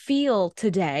want to feel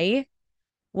today?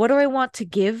 What do I want to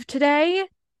give today?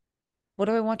 What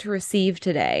do I want to receive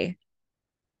today?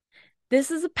 This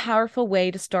is a powerful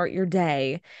way to start your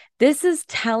day. This is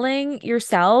telling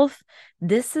yourself,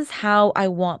 this is how I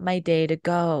want my day to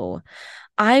go.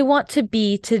 I want to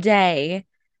be today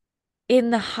in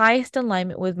the highest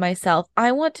alignment with myself.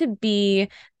 I want to be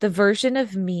the version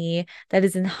of me that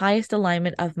is in highest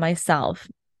alignment of myself.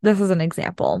 This is an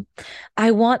example.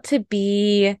 I want to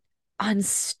be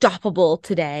unstoppable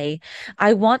today.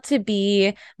 I want to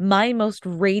be my most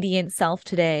radiant self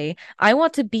today. I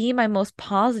want to be my most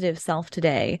positive self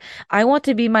today. I want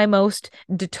to be my most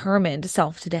determined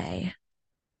self today.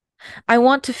 I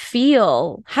want to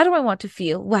feel, how do I want to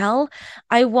feel? Well,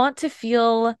 I want to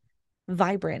feel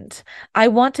vibrant. I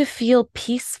want to feel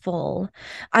peaceful.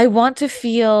 I want to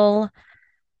feel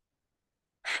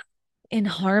in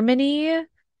harmony.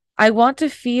 I want to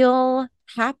feel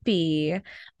happy.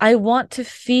 I want to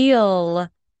feel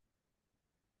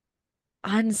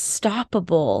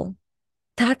unstoppable.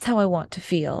 That's how I want to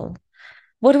feel.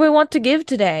 What do I want to give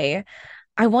today?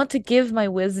 I want to give my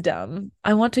wisdom.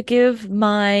 I want to give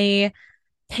my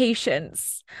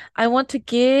patience. I want to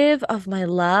give of my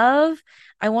love.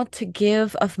 I want to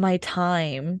give of my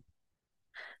time.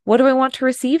 What do I want to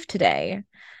receive today?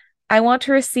 I want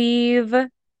to receive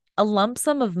a lump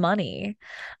sum of money.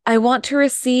 I want to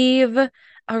receive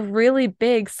a really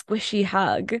big, squishy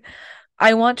hug.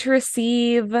 I want to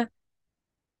receive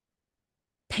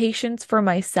patience for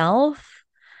myself.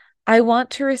 I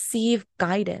want to receive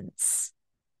guidance.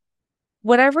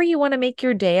 Whatever you want to make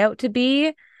your day out to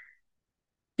be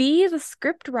the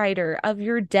script writer of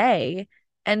your day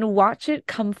and watch it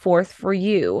come forth for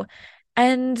you.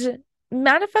 And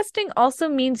manifesting also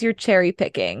means you're cherry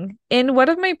picking. In one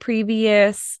of my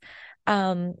previous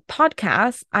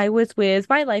podcasts, I was with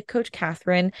my life coach,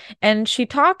 Catherine, and she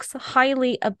talks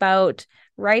highly about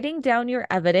writing down your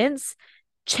evidence,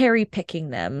 cherry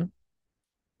picking them,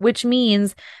 which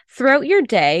means throughout your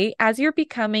day, as you're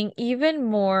becoming even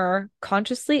more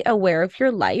consciously aware of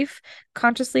your life,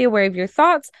 consciously aware of your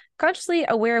thoughts, consciously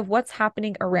aware of what's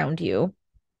happening around you,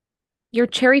 you're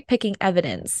cherry picking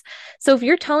evidence. So if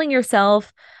you're telling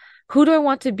yourself, who do I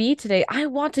want to be today? I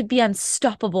want to be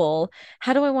unstoppable.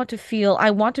 How do I want to feel?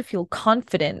 I want to feel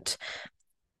confident.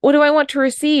 What do I want to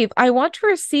receive? I want to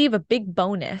receive a big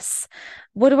bonus.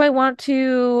 What do I want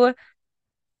to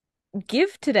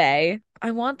give today?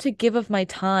 I want to give of my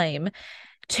time.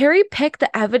 Cherry pick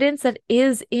the evidence that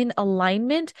is in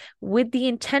alignment with the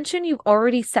intention you've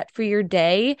already set for your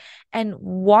day and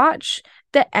watch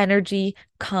the energy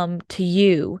come to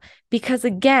you. Because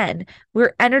again,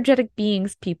 we're energetic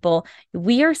beings, people.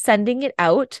 We are sending it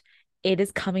out. It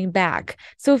is coming back.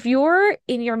 So if you're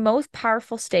in your most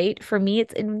powerful state, for me,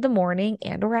 it's in the morning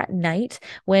and or at night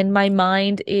when my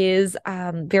mind is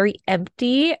very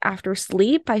empty after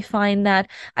sleep. I find that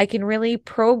I can really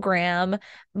program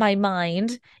my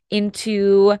mind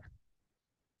into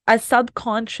a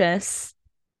subconscious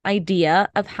idea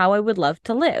of how I would love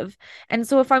to live. And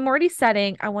so if I'm already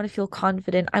setting, I want to feel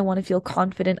confident, I want to feel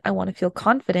confident, I want to feel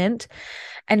confident,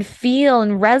 and feel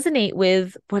and resonate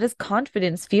with what does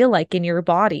confidence feel like in your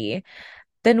body,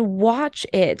 then watch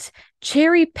it,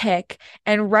 cherry pick,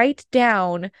 and write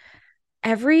down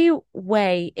every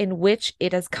way in which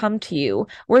it has come to you.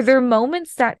 Were there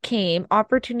moments that came,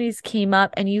 opportunities came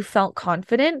up, and you felt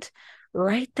confident?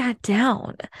 Write that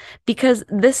down because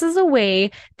this is a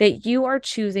way that you are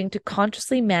choosing to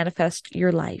consciously manifest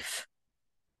your life.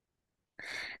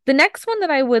 The next one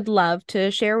that I would love to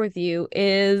share with you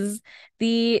is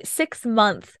the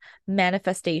 6-month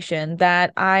manifestation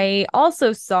that I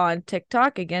also saw on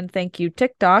TikTok. Again, thank you,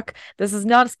 TikTok. This is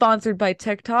not sponsored by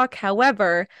TikTok.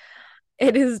 However,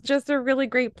 it is just a really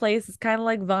great place. It's kind of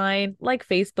like Vine, like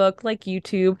Facebook, like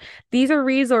YouTube. These are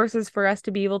resources for us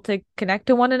to be able to connect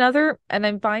to one another. And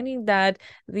I'm finding that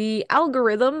the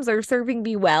algorithms are serving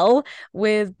me well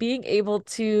with being able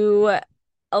to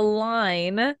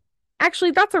align.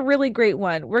 Actually, that's a really great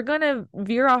one. We're going to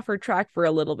veer off our track for a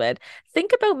little bit.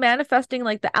 Think about manifesting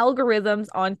like the algorithms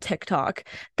on TikTok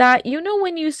that,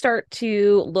 when you start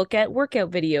to look at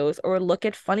workout videos or look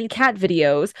at funny cat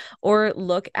videos or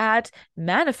look at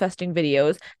manifesting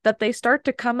videos, that they start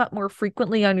to come up more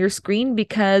frequently on your screen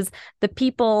because the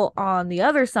people on the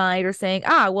other side are saying,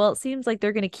 well, it seems like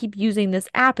they're going to keep using this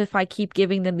app if I keep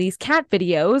giving them these cat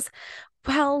videos.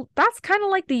 Well, that's kind of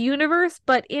like the universe,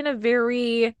 but in a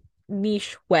very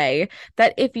niche way.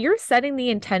 That if you're setting the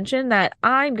intention that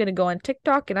I'm going to go on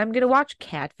TikTok and I'm going to watch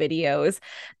cat videos,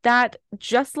 that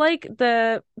just like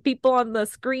the people on the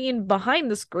screen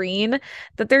behind the screen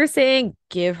that they're saying,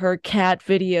 give her cat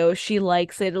video. She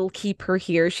likes it. It'll keep her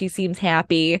here. She seems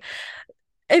happy.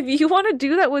 If you want to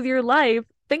do that with your life,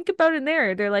 think about it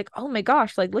there. They're like, oh my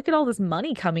gosh, like look at all this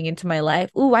money coming into my life.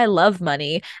 Ooh, I love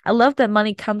money. I love that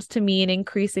money comes to me in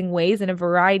increasing ways in a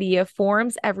variety of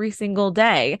forms every single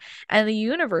day. And the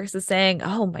universe is saying,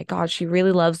 oh my God, she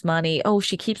really loves money. Oh,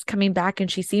 she keeps coming back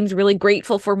and she seems really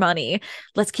grateful for money.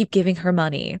 Let's keep giving her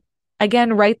money.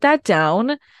 Again, write that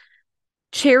down.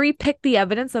 Cherry pick the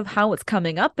evidence of how it's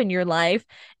coming up in your life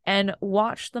and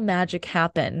watch the magic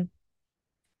happen.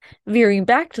 Veering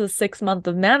back to the 6 month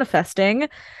of manifesting,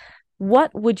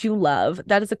 what would you love?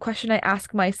 That is a question I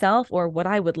ask myself, or what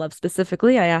I would love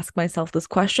specifically. I ask myself this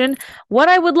question, what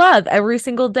I would love every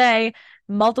single day,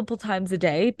 multiple times a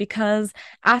day, because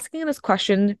asking this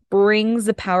question brings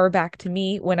the power back to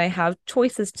me when I have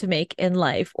choices to make in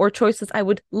life or choices I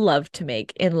would love to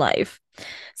make in life.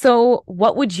 So,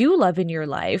 what would you love in your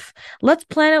life? Let's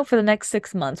plan out for the next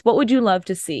 6 months. What would you love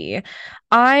to see?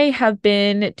 I have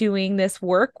been doing this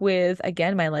work with,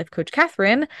 again, my life coach,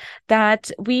 Catherine,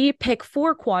 that we pick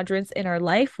 4 quadrants in our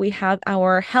life. We have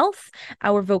our health,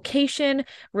 our vocation,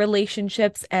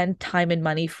 relationships, and time and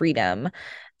money freedom.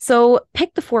 So,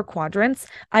 pick the 4 quadrants.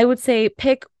 I would say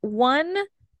pick one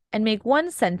and make one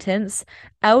sentence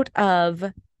out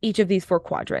of each of these 4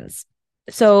 quadrants.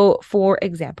 So, for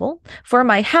example, for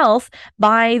my health,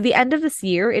 by the end of this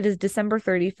year, it is December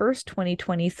 31st,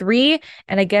 2023.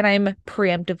 And again, I'm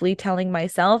preemptively telling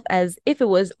myself as if it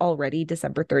was already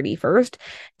December 31st.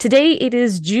 Today, it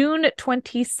is June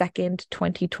 22nd,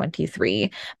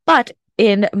 2023. But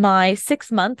in my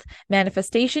 6 month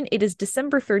manifestation, it is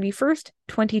December 31st,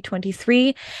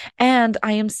 2023. And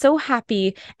I am so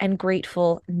happy and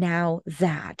grateful now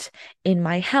that in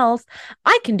my health,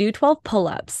 I can do 12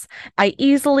 pull-ups. I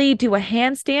easily do a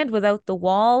handstand without the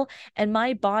wall, and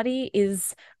my body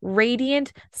is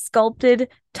radiant, sculpted,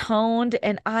 toned,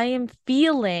 and I am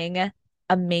feeling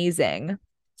amazing.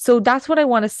 So that's what I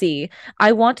want to see.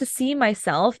 I want to see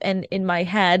myself, and in my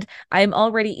head, I'm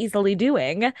already easily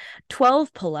doing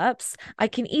 12 pull-ups. I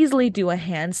can easily do a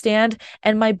handstand,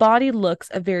 and my body looks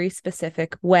a very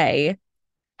specific way.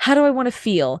 How do I want to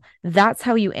feel? That's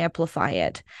how you amplify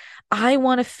it. I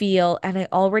want to feel, and I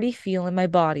already feel in my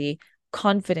body,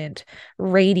 confident,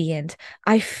 radiant.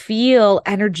 I feel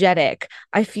energetic.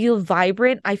 I feel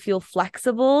vibrant. I feel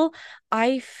flexible.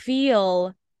 I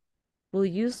feel, we'll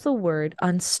use the word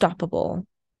unstoppable.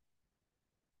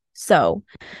 So,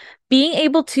 being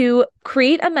able to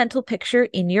create a mental picture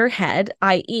in your head,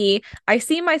 i.e., I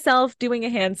see myself doing a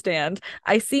handstand,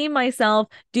 I see myself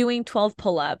doing 12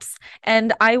 pull-ups,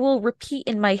 and I will repeat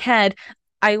in my head,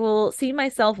 I will see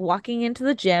myself walking into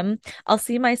the gym, I'll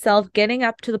see myself getting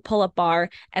up to the pull-up bar,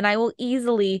 and I will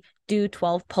easily do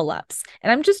 12 pull-ups.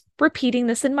 And I'm just repeating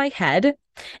this in my head.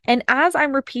 And as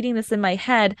I'm repeating this in my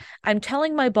head, I'm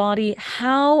telling my body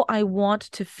how I want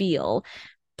to feel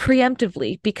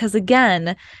preemptively, because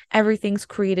again, everything's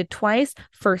created twice,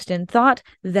 first in thought,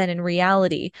 then in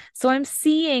reality. So I'm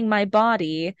seeing my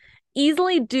body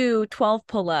easily do 12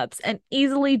 pull-ups and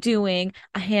easily doing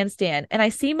a handstand, and I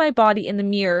see my body in the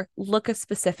mirror look a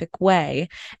specific way,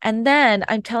 and then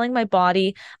I'm telling my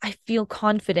body I feel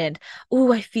confident.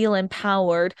 Ooh, I feel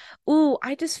empowered. Ooh,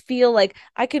 I just feel like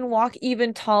I can walk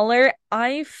even taller.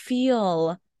 I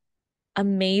feel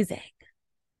amazing.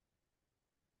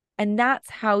 And that's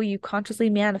how you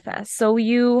consciously manifest. So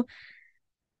you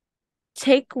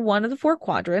take one of the 4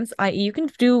 quadrants, i.e., you can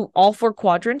do all 4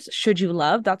 quadrants should you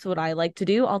love. That's what I like to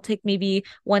do. I'll take maybe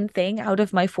one thing out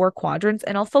of my 4 quadrants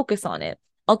and I'll focus on it.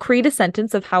 I'll create a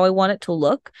sentence of how I want it to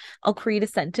look. I'll create a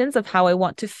sentence of how I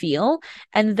want to feel,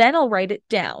 and then I'll write it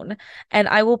down. And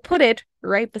I will put it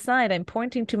right beside, I'm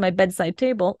pointing to my bedside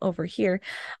table over here.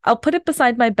 I'll put it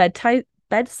beside my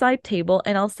bedside table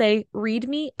and I'll say, read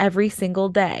me every single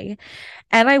day.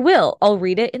 And I will. I'll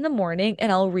read it in the morning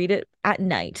and I'll read it at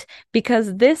night,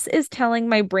 because this is telling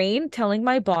my brain, telling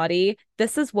my body,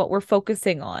 this is what we're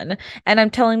focusing on. And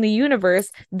I'm telling the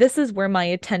universe, this is where my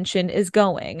attention is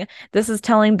going. This is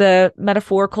telling the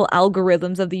metaphorical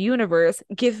algorithms of the universe,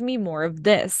 give me more of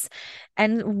this.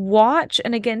 And watch,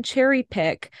 and again, cherry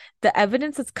pick the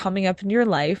evidence that's coming up in your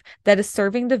life that is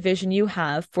serving the vision you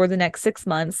have for the next 6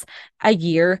 months, a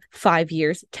year, 5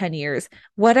 years, 10 years,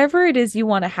 whatever it is you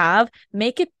want to have.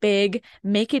 Make it big,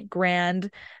 make it grand,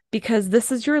 because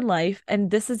this is your life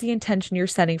and this is the intention you're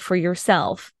setting for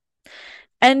yourself.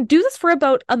 And do this for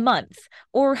about a month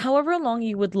or however long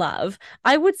you would love.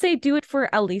 I would say do it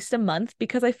for at least a month,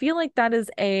 because I feel like that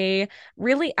is a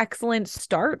really excellent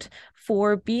start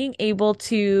for being able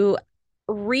to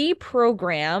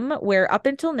reprogram where up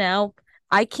until now,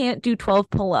 I can't do 12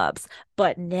 pull-ups,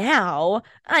 but now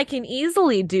I can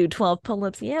easily do 12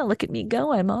 pull-ups. Yeah, look at me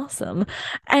go. I'm awesome.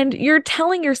 And you're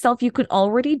telling yourself you can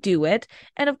already do it.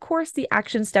 And of course, the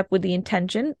action step with the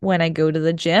intention when I go to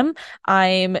the gym,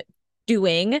 I'm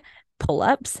doing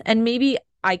pull-ups, and maybe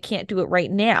I can't do it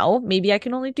right now. Maybe I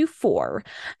can only do four.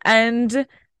 And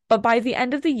but by the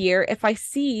end of the year, if I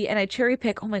see and I cherry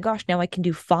pick, oh my gosh, now I can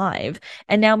do five.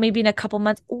 And now maybe in a couple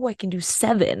months, oh, I can do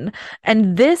seven.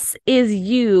 And this is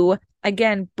you,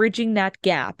 again, bridging that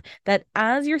gap that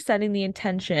as you're setting the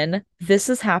intention, this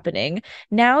is happening.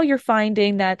 Now you're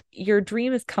finding that your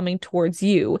dream is coming towards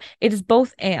you. It is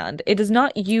both and. It is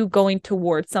not you going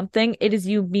towards something, it is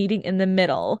you meeting in the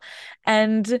middle.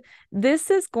 And this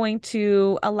is going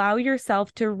to allow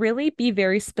yourself to really be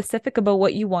very specific about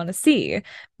what you want to see.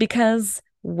 Because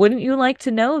wouldn't you like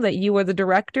to know that you are the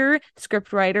director,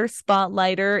 scriptwriter,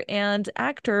 spotlighter, and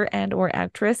actor and or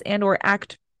actress and or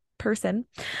act person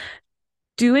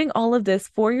doing all of this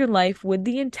for your life with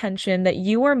the intention that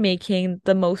you are making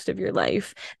the most of your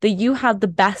life, that you have the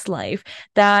best life,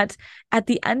 that at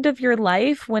the end of your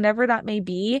life, whenever that may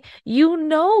be, you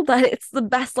know that it's the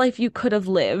best life you could have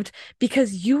lived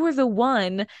because you are the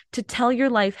one to tell your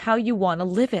life how you want to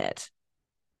live it.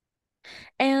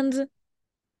 And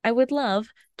I would love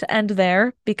to end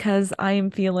there because I am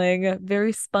feeling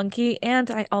very spunky and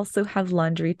I also have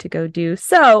laundry to go do.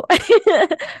 So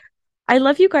I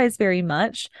love you guys very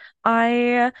much.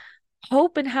 I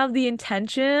hope and have the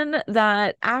intention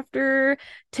that after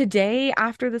today,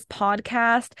 after this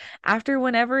podcast, after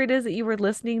whenever it is that you were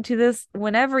listening to this,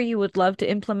 whenever you would love to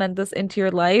implement this into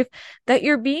your life, that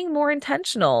you're being more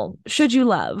intentional, should you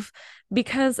love.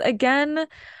 Because again,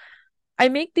 I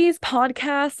make these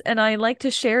podcasts and I like to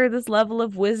share this level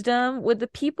of wisdom with the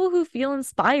people who feel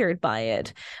inspired by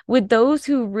it, with those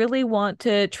who really want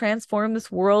to transform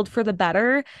this world for the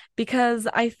better, because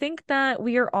I think that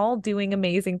we are all doing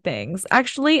amazing things.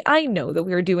 Actually, I know that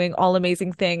we are doing all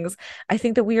amazing things. I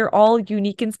think that we are all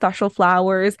unique and special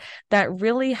flowers that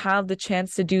really have the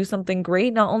chance to do something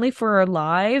great, not only for our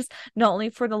lives, not only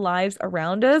for the lives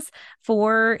around us,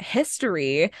 for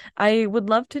history. I would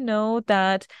love to know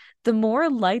that the more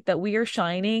light that we are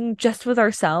shining just with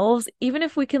ourselves, even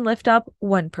if we can lift up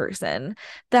one person,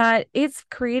 that it's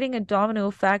creating a domino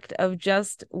effect of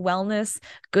just wellness,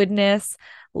 goodness,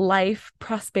 life,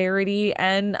 prosperity,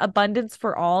 and abundance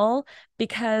for all,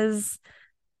 because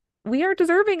we are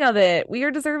deserving of it. We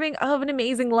are deserving of an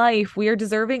amazing life. We are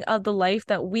deserving of the life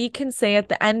that we can say at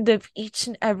the end of each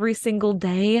and every single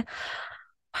day,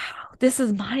 wow, this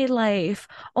is my life.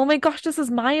 Oh my gosh, this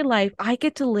is my life. I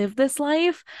get to live this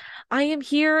life. I am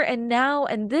here and now,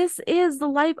 and this is the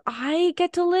life I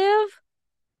get to live.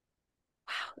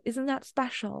 Wow, isn't that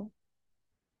special?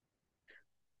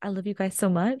 I love you guys so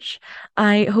much.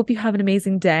 I hope you have an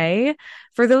amazing day.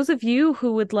 For those of you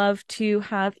who would love to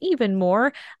have even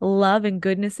more love and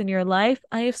goodness in your life,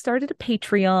 I have started a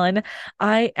Patreon.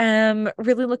 I am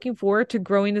really looking forward to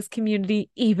growing this community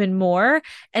even more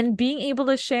and being able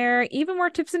to share even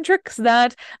more tips and tricks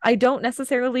that I don't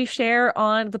necessarily share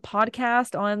on the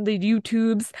podcast, on the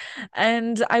YouTubes.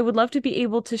 And I would love to be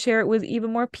able to share it with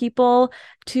even more people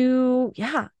to,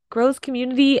 grows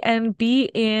community and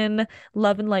be in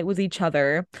love and light with each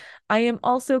other. I am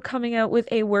also coming out with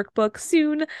a workbook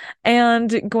soon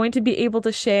and going to be able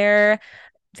to share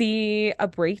a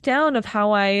breakdown of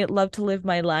how I love to live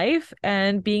my life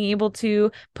and being able to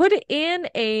put it in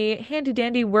a handy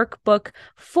dandy workbook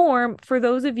form for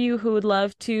those of you who would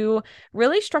love to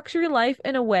really structure your life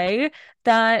in a way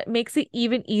that makes it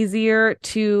even easier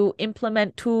to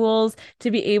implement tools to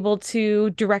be able to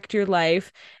direct your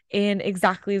life in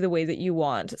exactly the way that you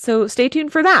want. So stay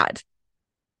tuned for that.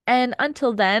 And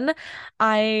until then,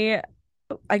 I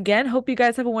again hope you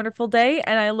guys have a wonderful day,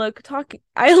 and I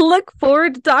look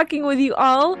forward to talking with you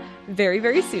all very,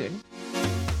 very soon.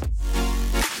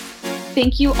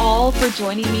 Thank you all for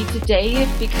joining me today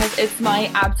because it's my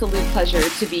absolute pleasure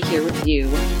to be here with you.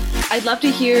 I'd love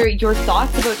to hear your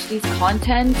thoughts about today's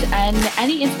content and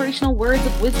any inspirational words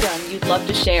of wisdom you'd love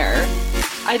to share.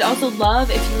 I'd also love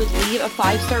if you would leave a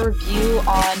 5-star review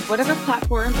on whatever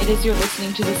platform it is you're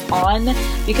listening to this on,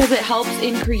 because it helps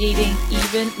in creating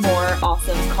even more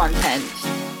awesome content.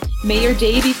 May your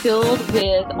day be filled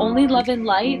with only love and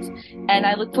light, and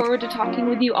I look forward to talking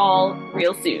with you all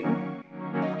real soon.